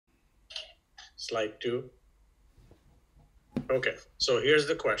Slide 2. Okay, so here's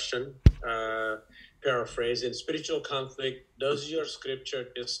the question. Paraphrase: in spiritual conflict, does your scripture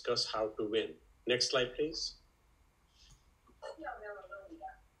discuss how to win? Next slide, please.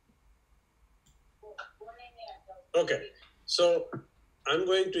 Okay, so I'm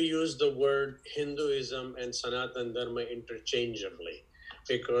going to use the word Hinduism and Sanatan Dharma interchangeably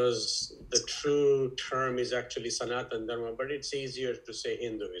because the true term is actually Sanatan Dharma, but it's easier to say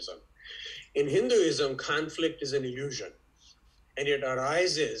Hinduism. In Hinduism, conflict is an illusion, and it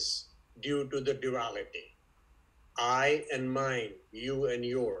arises due to the duality. I and mine, you and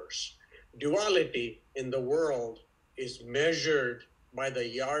yours. Duality in the world is measured by the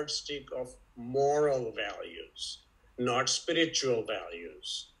yardstick of moral values, not spiritual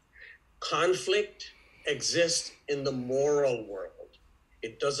values. Conflict exists in the moral world.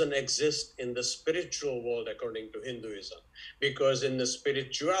 It doesn't exist in the spiritual world according to Hinduism, because in the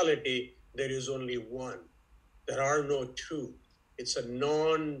spirituality, there is only one. There are no two. It's a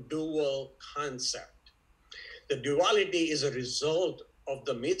non-dual concept. The duality is a result of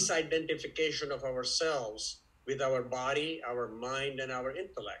the misidentification of ourselves with our body, our mind, and our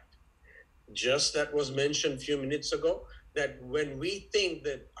intellect. Just that was mentioned a few minutes ago, that when we think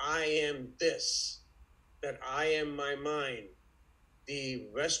that I am this, that I am my mind, the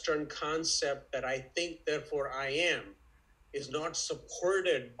Western concept that I think, therefore I am, is not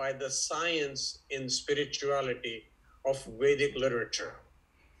supported by the science in spirituality of Vedic literature.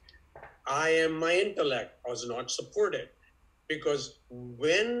 I am my intellect was not supported, because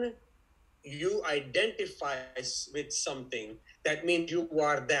when you identify with something, that means you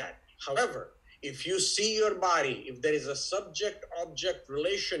are that. However, if you see your body, if there is a subject-object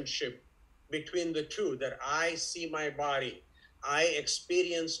relationship between the two, that I see my body, I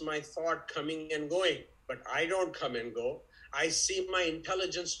experience my thought coming and going, but I don't come and go. I see my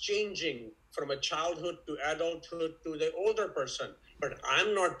intelligence changing from a childhood to adulthood to the older person, but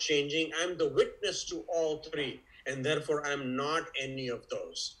I'm not changing. I'm the witness to all three, and therefore I'm not any of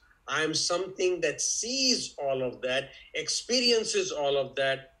those. I'm something that sees all of that, experiences all of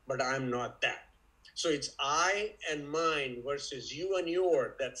that, but I'm not that. So it's I and mine versus you and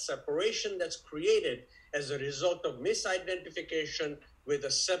your, that separation that's created as a result of misidentification with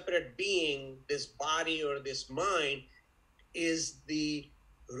a separate being, this body or this mind, is the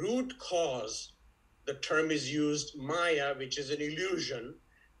root cause. The term is used, Maya, which is an illusion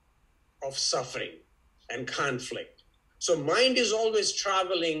of suffering and conflict. So mind is always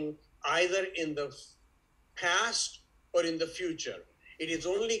traveling either in the past or in the future. It is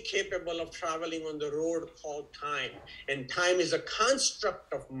only capable of traveling on the road called time, and time is a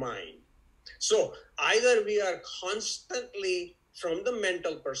construct of mind. So either we are constantly, from the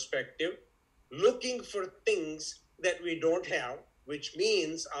mental perspective, looking for things that we don't have, which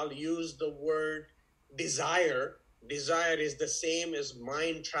means I'll use the word desire. Desire is the same as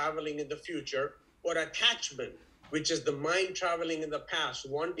mind traveling in the future, or attachment, which is the mind traveling in the past,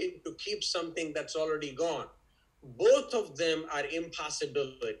 wanting to keep something that's already gone. Both of them are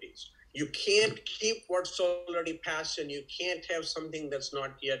impossibilities. You can't keep what's already past, and you can't have something that's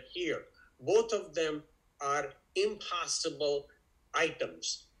not yet here. Both of them are impossible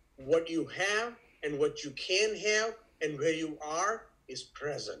items. What you have and what you can have and where you are is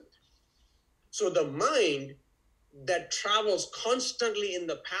present. So the mind that travels constantly in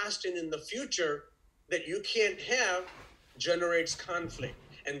the past and in the future that you can't have generates conflict.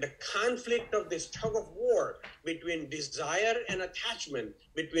 And the conflict of this tug of war between desire and attachment,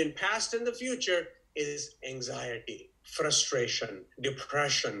 between past and the future, is anxiety, frustration,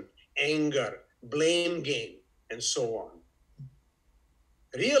 depression, anger, blame game, and so on.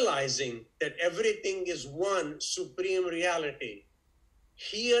 Realizing that everything is one supreme reality,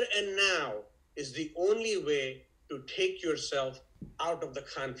 here and now, is the only way to take yourself out of the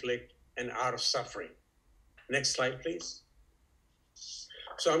conflict and out of suffering. Next slide, please.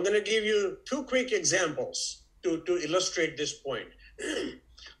 So I'm going to give you two quick examples to illustrate this point.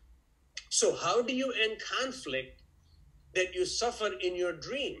 So how do you end conflict that you suffer in your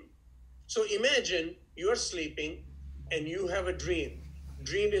dream? So imagine you're sleeping and you have a dream.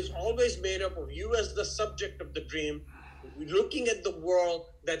 Dream is always made up of you as the subject of the dream, looking at the world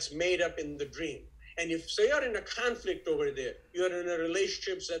that's made up in the dream. And if so, you're in a conflict over there, you're in a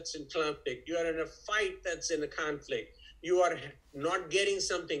relationship that's in conflict, you are in a fight that's in a conflict, you are not getting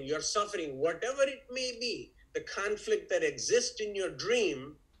something, you're suffering, whatever it may be, the conflict that exists in your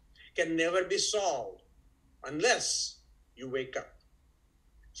dream can never be solved unless you wake up.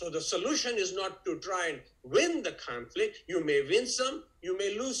 So the solution is not to try and win the conflict. You may win some, you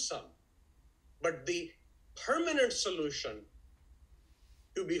may lose some. But the permanent solution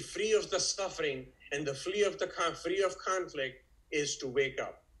to be free of the suffering, and the free of conflict is to wake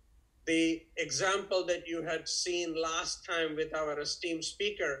up. The example that you had seen last time with our esteemed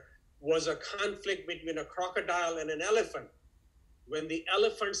speaker was a conflict between a crocodile and an elephant. When the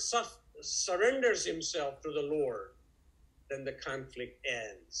elephant surrenders himself to the Lord, then the conflict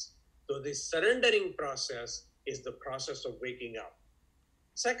ends. So the surrendering process is the process of waking up.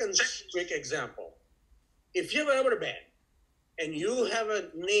 Second quick example. If you have a rubber band and you have a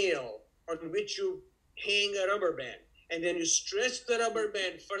nail on which you hang a rubber band, and then you stretch the rubber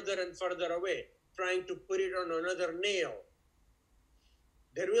band further and further away, trying to put it on another nail,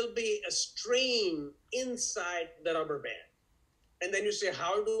 there will be a strain inside the rubber band. And then you say,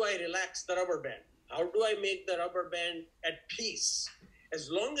 how do I relax the rubber band? How do I make the rubber band at peace? As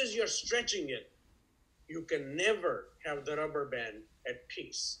long as you're stretching it, you can never have the rubber band at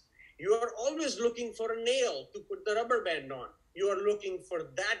peace. You are always looking for a nail to put the rubber band on. You are looking for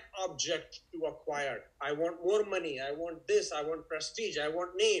that object to acquire. I want more money. I want this. I want prestige. I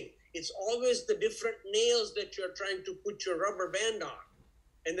want name. It's always the different nails that you're trying to put your rubber band on.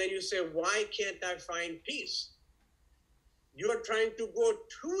 And then you say, why can't I find peace? You are trying to go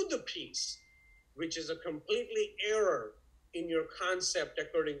to the peace, which is a completely error in your concept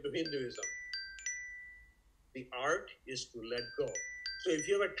according to Hinduism. The art is to let go. So if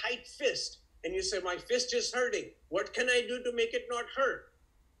you have a tight fist and you say, my fist is hurting, what can I do to make it not hurt?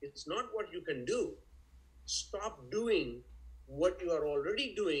 It's not what you can do. Stop doing what you are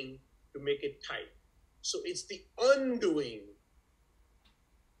already doing to make it tight. So it's the undoing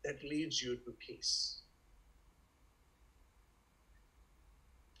that leads you to peace.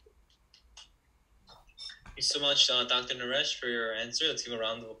 Thank you so much, Dr. Naresh, for your answer. Let's give a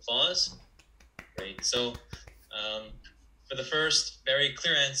round of applause. Great. So, for the first very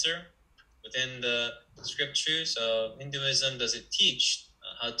clear answer, within the scriptures of Hinduism, does it teach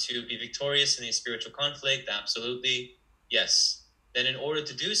how to be victorious in a spiritual conflict? Absolutely, yes. Then in order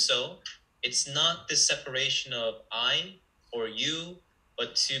to do so, it's not this separation of I or you,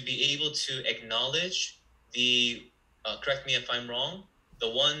 but to be able to acknowledge the, correct me if I'm wrong, the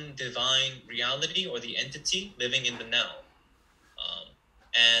one divine reality or the entity living in the now.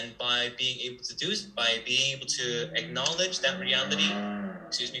 And by being able to acknowledge that reality,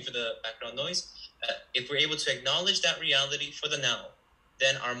 excuse me for the background noise, if we're able to acknowledge that reality for the now,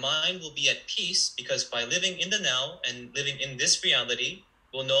 then our mind will be at peace, because by living in the now and living in this reality,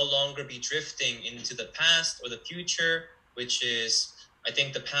 we'll no longer be drifting into the past or the future, which is, I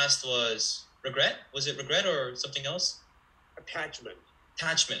think the past was regret. Was it regret or something else? Attachment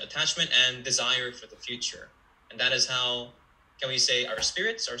and desire for the future. And that is how, can we say, our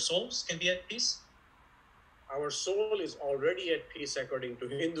spirits, our souls can be at peace? Our soul is already at peace according to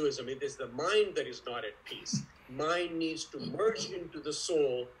Hinduism. It is the mind that is not at peace. Mind needs to merge into the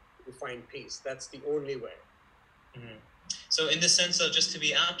soul to find peace. That's the only way. Mm-hmm. So in the sense of, just to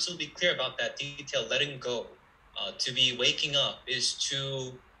be absolutely clear about that detail, letting go, to be waking up is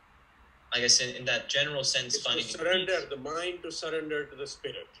to, I guess in that general sense, it's finding to surrender peace. the mind, to surrender to the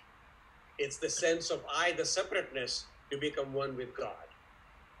spirit. It's the sense of I, the separateness, to become one with God.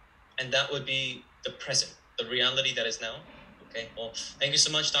 And that would be the present, the reality that is now. Okay, well, thank you so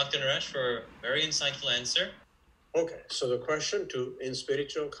much, Dr. Naresh, for a very insightful answer. Okay, so the question 2, in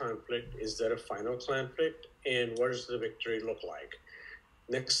spiritual conflict, is there a final conflict, and what does the victory look like?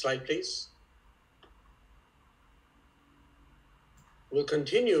 Next slide, please. We'll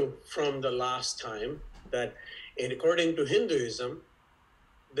continue from the last time that, according to Hinduism,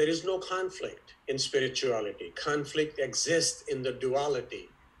 there is no conflict in spirituality. Conflict exists in the duality,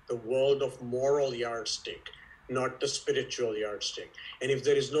 the world of moral yardstick, not the spiritual yardstick. And if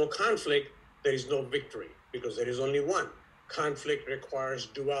there is no conflict, there is no victory, because there is only one. Conflict requires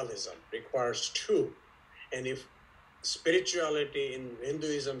dualism, requires two. And if spirituality in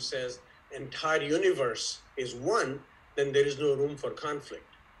Hinduism says entire universe is one, then there is no room for conflict.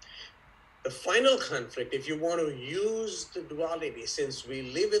 The final conflict, if you want to use the duality, since we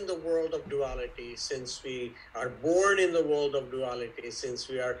live in the world of duality, since we are born in the world of duality, since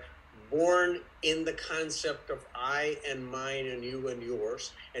we are born in the concept of I and mine and you and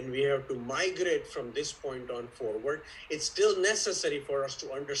yours, and we have to migrate from this point on forward, it's still necessary for us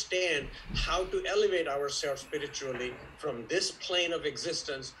to understand how to elevate ourselves spiritually from this plane of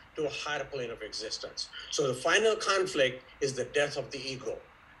existence to a higher plane of existence. So the final conflict is the death of the ego,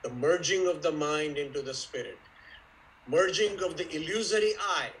 the merging of the mind into the spirit, merging of the illusory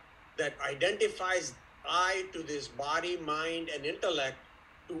I that identifies I to this body, mind, and intellect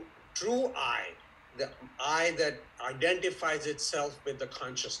to true I, the I that identifies itself with the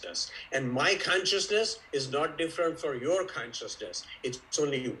consciousness. And my consciousness is not different from your consciousness. It's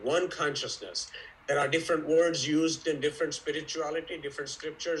only one consciousness. There are different words used in different spirituality, different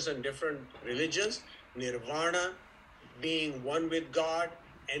scriptures, and different religions. Nirvana, being one with God,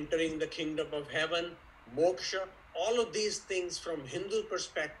 entering the kingdom of heaven, moksha, all of these things from Hindu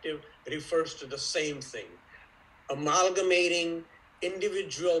perspective refers to the same thing. Amalgamating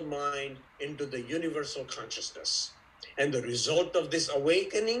individual mind into the universal consciousness. And the result of this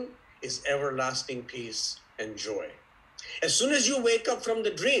awakening is everlasting peace and joy. As soon as you wake up from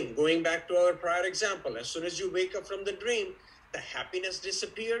the dream, going back to our prior example, as soon as you wake up from the dream, the happiness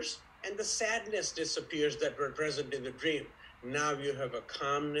disappears and the sadness disappears that were present in the dream. Now you have a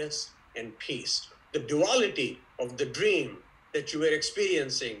calmness and peace. The duality of the dream that you were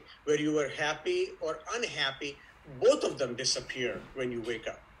experiencing, where you were happy or unhappy, both of them disappear when you wake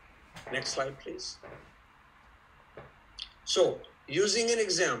up. Next slide, please. So, using an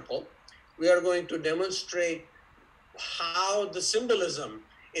example, we are going to demonstrate how the symbolism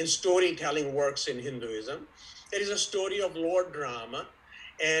in storytelling works in Hinduism. There is a story of Lord Rama,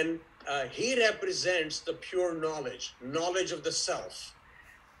 and he represents the pure knowledge of the self.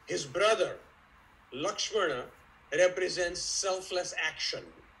 His brother, Lakshmana, represents selfless action.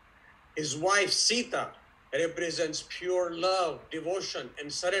 His wife, Sita, represents pure love, devotion, and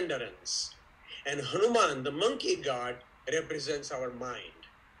surrenderance. And Hanuman, the monkey god, represents our mind.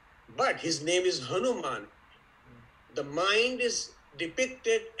 But his name is Hanuman. The mind is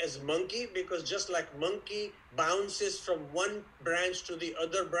depicted as monkey because just like monkey bounces from one branch to the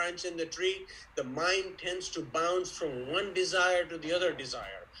other branch in the tree, the mind tends to bounce from one desire to the other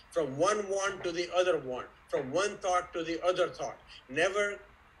desire, from one want to the other want, from one thought to the other thought, never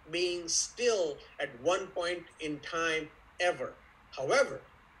being still at one point in time ever. However,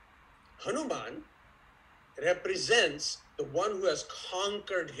 Hanuman represents the one who has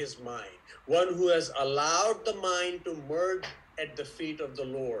conquered his mind, one who has allowed the mind to merge at the feet of the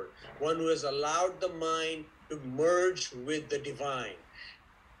Lord, one who has allowed the mind to merge with the divine.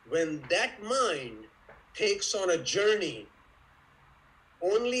 When that mind takes on a journey,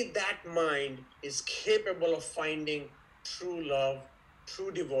 only that mind is capable of finding true love,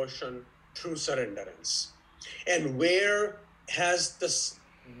 true devotion, true surrenderance. And where has this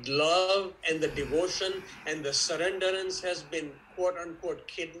love and the devotion and the surrenderance has been quote unquote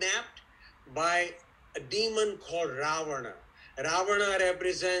kidnapped by a demon called Ravana. Ravana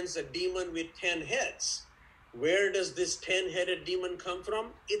represents a demon with 10 heads. Where does this 10-headed demon come from?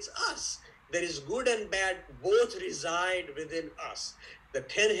 It's us. There is good and bad, both reside within us. The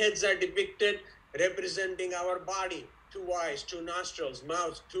 10 heads are depicted representing our body, 2 eyes, 2 nostrils,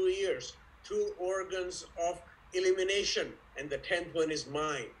 mouth, 2 ears, 2 organs of elimination, and the 10th one is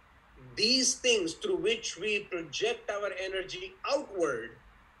mind. These things through which we project our energy outward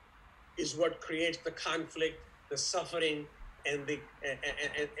is what creates the conflict, the suffering, and the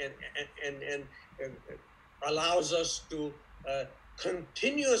allows us to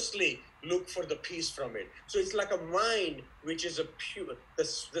continuously look for the peace from it. So it's like a mind which is a pure, the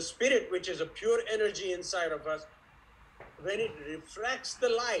spirit which is a pure energy inside of us. When it reflects the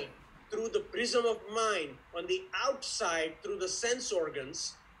light through the prism of mind on the outside through the sense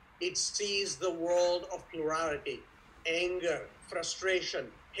organs, it sees the world of plurality, anger, frustration,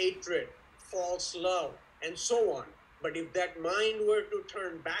 hatred, false love, and so on. But if that mind were to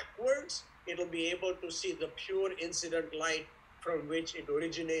turn backwards, it'll be able to see the pure incident light from which it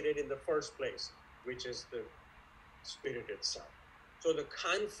originated in the first place, which is the spirit itself. So the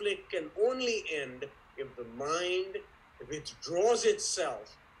conflict can only end if the mind withdraws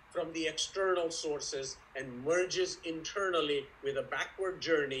itself from the external sources and merges internally with a backward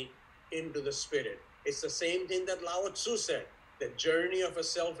journey into the spirit. It's the same thing that Lao Tzu said. The journey of a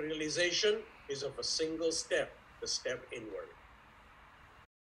self-realization is of a single step, the step inward.